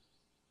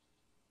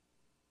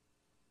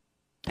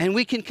 And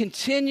we can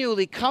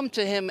continually come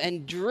to him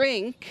and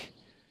drink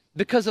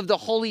because of the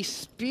Holy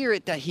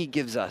Spirit that he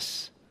gives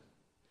us.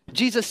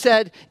 Jesus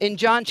said in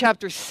John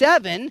chapter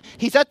 7,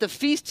 he's at the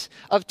Feast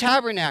of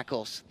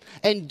Tabernacles.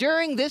 And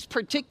during this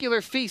particular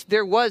feast,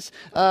 there was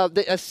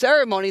a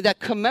ceremony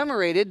that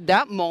commemorated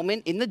that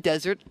moment in the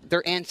desert.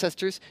 Their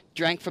ancestors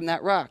drank from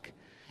that rock.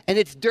 And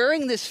it's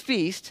during this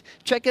feast,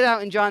 check it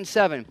out in John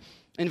 7.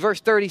 In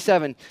verse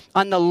 37,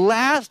 on the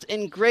last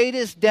and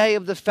greatest day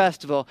of the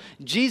festival,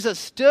 Jesus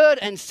stood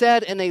and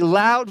said in a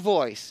loud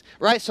voice,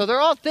 right? So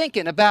they're all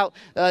thinking about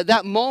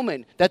that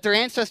moment that their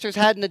ancestors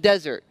had in the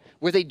desert,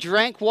 where they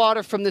drank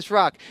water from this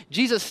rock.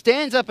 Jesus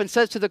stands up and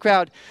says to the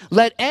crowd,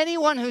 let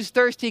anyone who's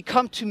thirsty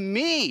come to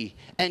me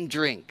and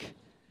drink.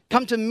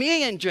 Come to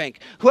me and drink.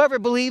 Whoever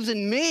believes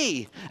in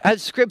me,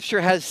 as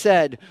Scripture has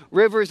said,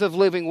 rivers of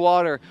living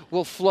water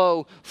will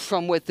flow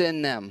from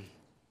within them.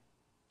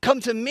 Come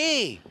to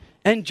me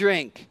and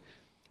drink.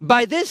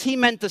 By this he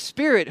meant the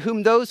Spirit,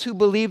 whom those who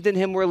believed in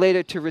him were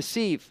later to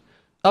receive.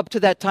 Up to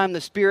that time, the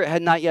Spirit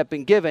had not yet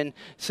been given,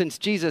 since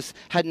Jesus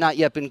had not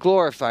yet been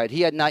glorified.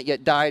 He had not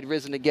yet died,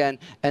 risen again,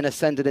 and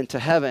ascended into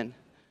heaven.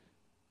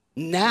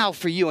 Now,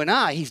 for you and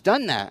I, he's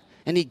done that.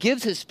 And he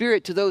gives his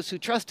Spirit to those who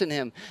trust in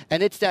him.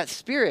 And it's that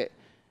Spirit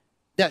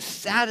that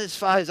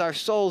satisfies our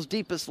soul's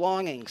deepest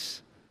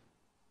longings.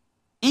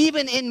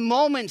 Even in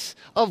moments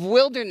of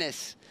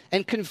wilderness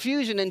and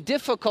confusion and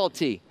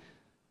difficulty,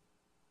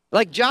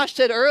 Like Josh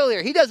said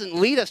earlier, he doesn't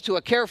lead us to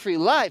a carefree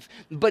life.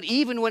 But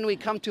even when we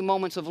come to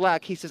moments of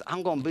lack, he says,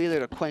 I'm going to be there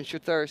to quench your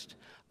thirst.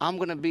 I'm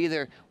going to be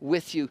there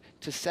with you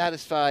to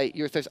satisfy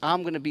your thirst.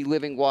 I'm going to be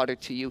living water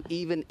to you,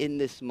 even in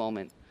this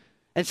moment.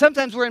 And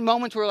sometimes we're in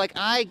moments where we're like,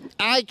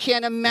 I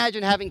can't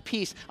imagine having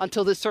peace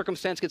until this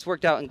circumstance gets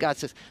worked out. And God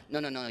says,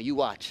 no, you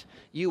watch.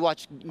 You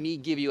watch me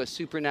give you a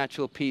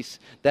supernatural peace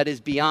that is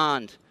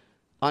beyond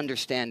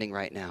understanding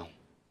right now.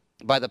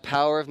 By the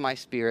power of my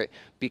Spirit,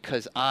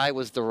 because I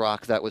was the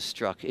rock that was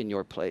struck in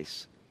your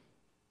place.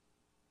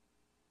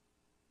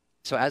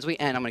 So as we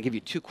end, I'm going to give you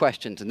 2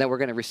 questions, and then we're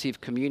going to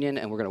receive communion,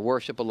 and we're going to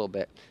worship a little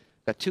bit.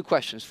 I've got 2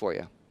 questions for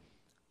you.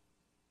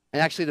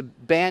 And actually, the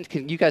band,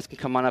 you guys can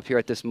come on up here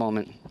at this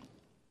moment.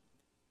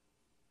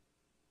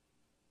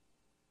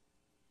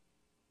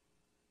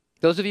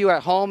 Those of you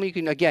at home, you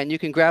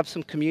can grab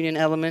some communion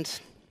elements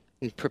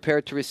and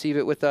prepare to receive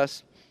it with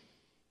us.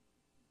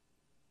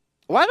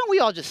 Why don't we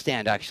all just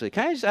stand, actually?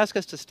 Can I just ask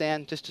us to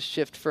stand, just to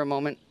shift for a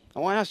moment? I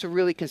want us to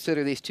really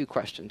consider these 2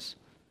 questions.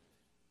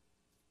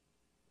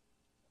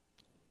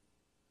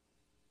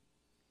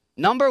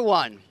 Number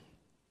 1,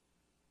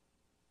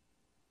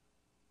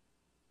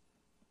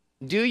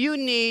 do you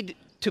need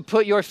to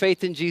put your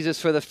faith in Jesus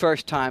for the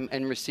first time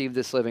and receive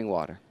this living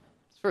water?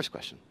 That's the first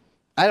question.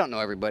 I don't know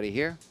everybody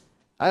here.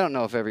 I don't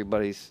know if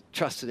everybody's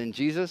trusted in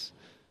Jesus.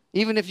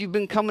 Even if you've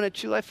been coming to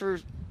True Life for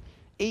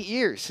 8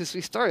 years since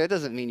we started, that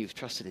doesn't mean you've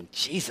trusted in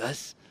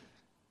Jesus.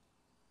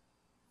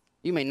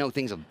 You may know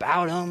things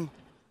about him.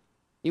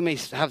 You may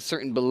have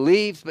certain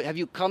beliefs, but have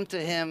you come to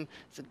him and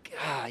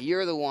said,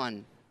 you're the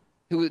one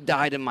who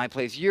died in my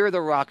place. You're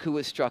the rock who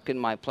was struck in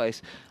my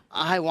place.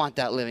 I want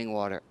that living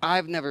water.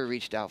 I've never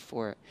reached out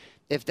for it.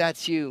 If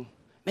that's you,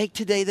 make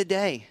today the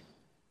day.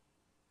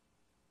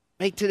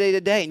 Make today the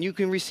day, and you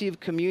can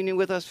receive communion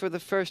with us for the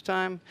first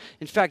time.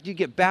 In fact, you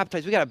get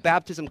baptized. We got a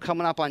baptism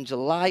coming up on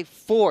July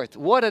 4th.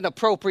 What an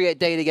appropriate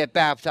day to get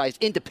baptized.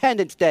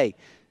 Independence Day.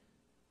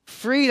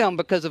 Freedom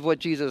because of what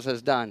Jesus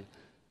has done.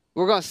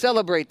 We're going to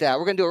celebrate that.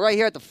 We're going to do it right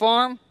here at the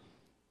farm.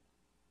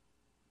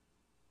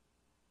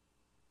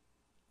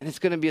 And it's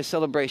going to be a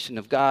celebration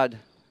of God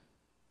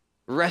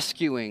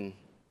rescuing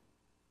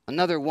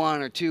another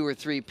 1 or 2 or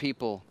 3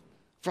 people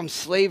from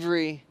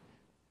slavery,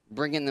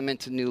 bringing them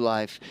into new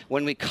life.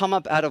 When we come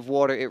up out of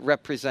water, it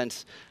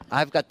represents,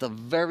 I've got the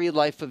very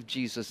life of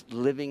Jesus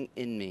living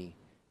in me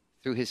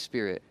through his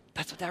Spirit.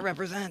 That's what that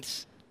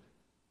represents.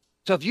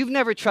 So if you've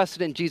never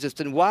trusted in Jesus,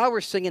 then while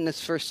we're singing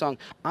this first song,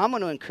 I'm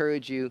going to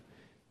encourage you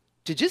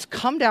to just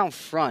come down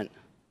front.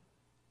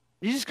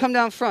 You just come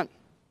down front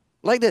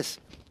like this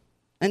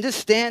and just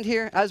stand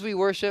here as we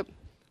worship.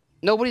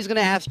 Nobody's going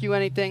to ask you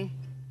anything.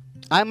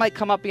 I might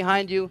come up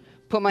behind you,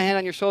 put my hand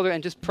on your shoulder,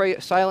 and just pray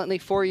silently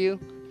for you.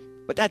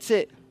 But that's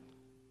it.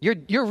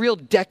 Your real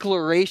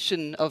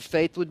declaration of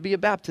faith would be a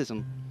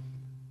baptism.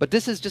 But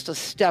this is just a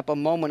step, a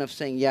moment of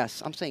saying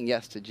yes. I'm saying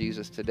yes to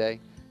Jesus today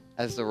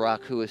as the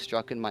rock who is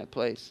struck in my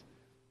place.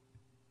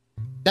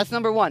 That's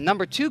number 1.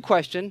 Number 2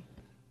 question.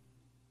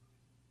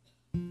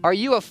 Are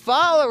you a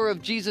follower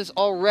of Jesus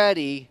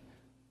already,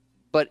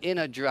 but in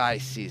a dry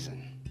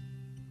season?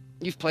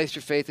 You've placed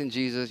your faith in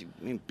Jesus.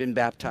 You've been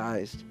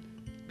baptized.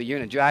 But you're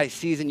in a dry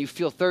season. You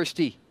feel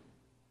thirsty.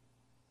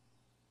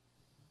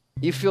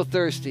 You feel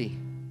thirsty.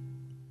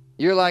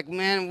 You're like,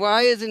 man,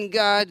 why isn't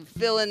God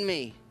filling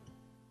me?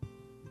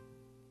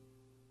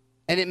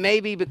 And it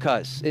may be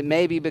because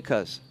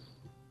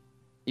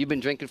you've been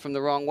drinking from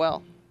the wrong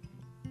well.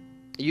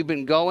 You've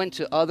been going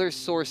to other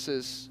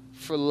sources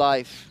for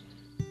life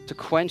to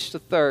quench the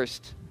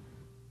thirst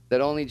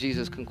that only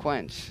Jesus can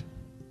quench.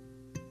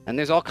 And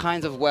there's all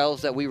kinds of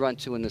wells that we run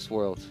to in this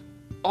world.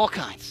 All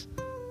kinds.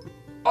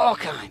 All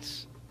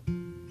kinds.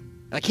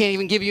 I can't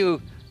even give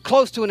you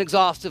close to an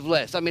exhaustive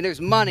list. I mean,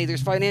 there's money,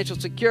 there's financial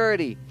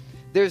security,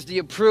 there's the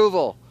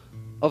approval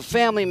of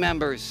family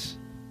members,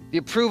 the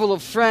approval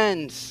of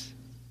friends.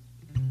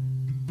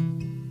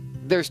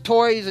 There's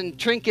toys and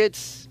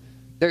trinkets,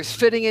 there's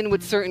fitting in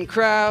with certain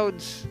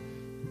crowds,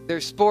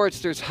 there's sports,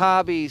 there's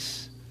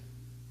hobbies,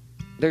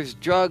 there's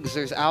drugs,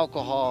 there's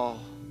alcohol.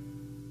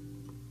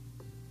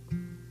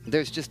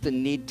 There's just the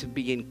need to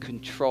be in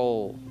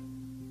control.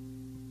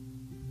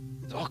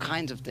 There's all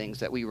kinds of things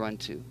that we run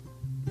to.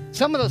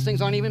 Some of those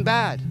things aren't even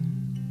bad.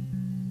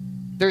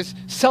 There's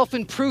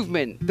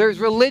self-improvement. There's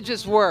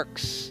religious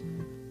works.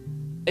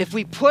 If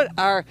we put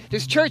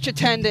there's church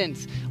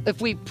attendance. If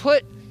we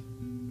put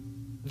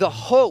the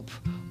hope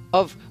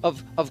of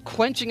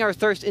quenching our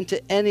thirst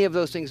into any of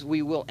those things,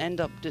 we will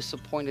end up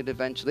disappointed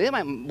eventually. It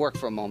might work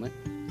for a moment,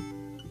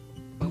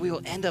 but we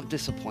will end up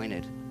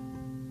disappointed.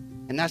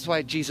 And that's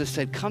why Jesus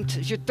said,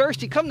 if you're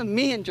thirsty, come to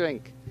me and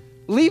drink.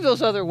 Leave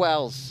those other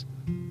wells.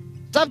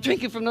 Stop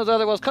drinking from those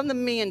other wells. Come to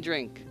me and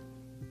drink.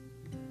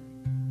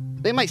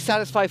 They might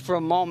satisfy for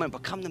a moment,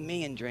 but come to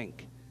me and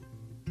drink.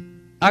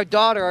 Our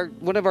daughter,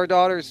 one of our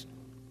daughters,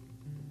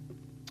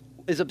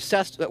 was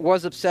obsessed.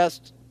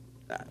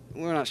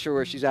 We're not sure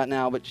where she's at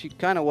now, but she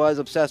kind of was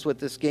obsessed with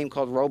this game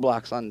called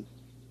Roblox on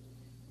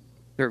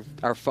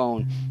our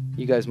phone.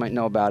 You guys might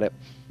know about it.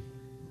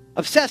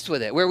 obsessed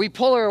with it, where we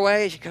pull her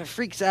away, she kind of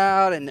freaks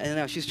out, and you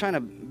know, she's trying to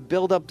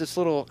build up this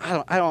little,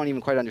 I don't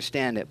even quite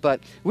understand it,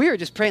 but we were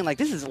just praying like,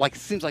 this is like,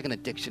 seems like an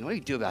addiction. What do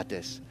you do about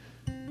this?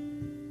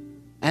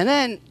 And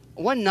then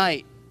one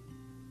night,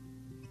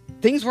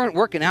 things weren't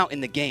working out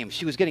in the game.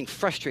 She was getting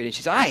frustrated.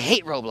 She said, I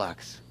hate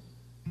Roblox.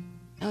 And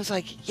I was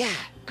like, yeah,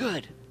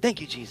 good. Thank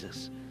you,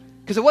 Jesus.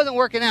 Because it wasn't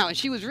working out. And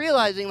she was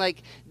realizing,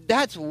 like,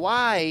 that's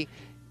why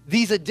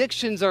these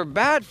addictions are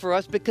bad for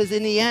us, because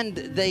in the end,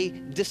 they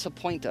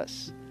disappoint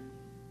us.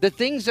 The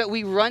things that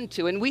we run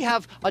to, and we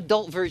have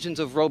adult versions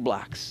of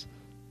Roblox,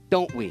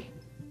 don't we?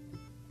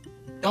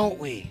 Don't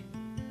we?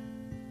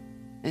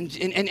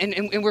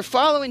 And we're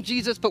following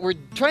Jesus, but we're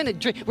trying to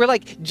drink. We're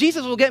like,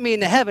 Jesus will get me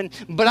into heaven,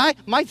 but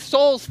my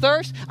soul's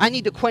thirst, I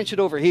need to quench it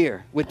over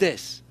here with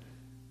this.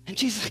 And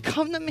Jesus said,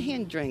 come to me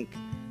and drink.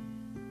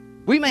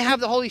 We may have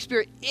the Holy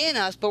Spirit in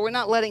us, but we're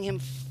not letting him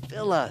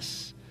fill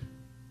us.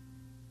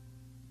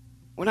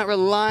 We're not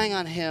relying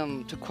on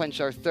him to quench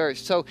our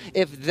thirst. So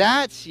if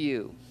that's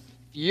you,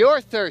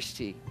 you're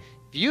thirsty,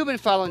 if you've been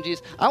following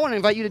Jesus, I want to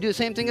invite you to do the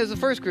same thing as the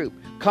first group.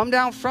 Come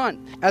down front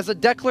as a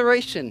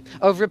declaration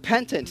of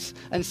repentance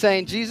and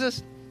saying,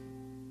 Jesus,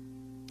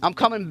 I'm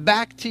coming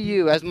back to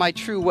you as my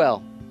true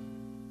well.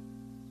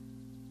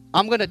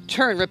 I'm going to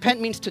turn.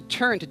 Repent means to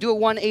turn, to do a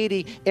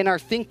 180 in our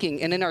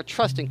thinking and in our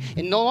trusting.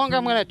 And no longer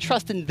I'm going to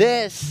trust in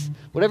this,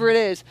 whatever it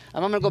is.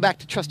 I'm going to go back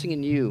to trusting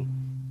in you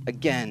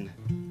again,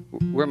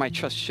 where my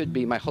trust should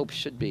be, my hope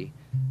should be.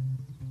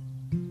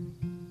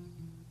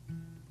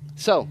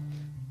 So,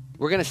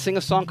 we're going to sing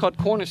a song called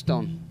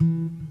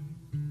Cornerstone.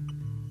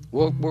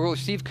 We'll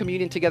receive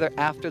communion together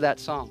after that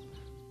song.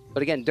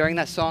 But again, during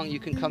that song, you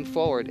can come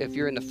forward. If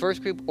you're in the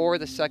first group or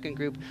the second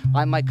group,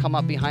 I might come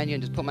up behind you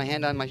and just put my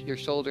hand on your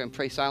shoulder and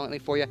pray silently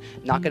for you.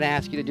 Not going to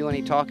ask you to do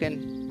any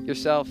talking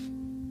yourself.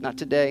 Not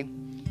today.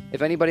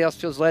 If anybody else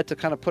feels led to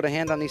kind of put a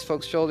hand on these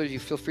folks' shoulders, you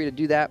feel free to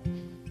do that.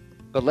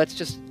 But let's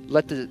just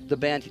let the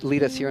band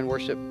lead us here in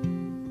worship.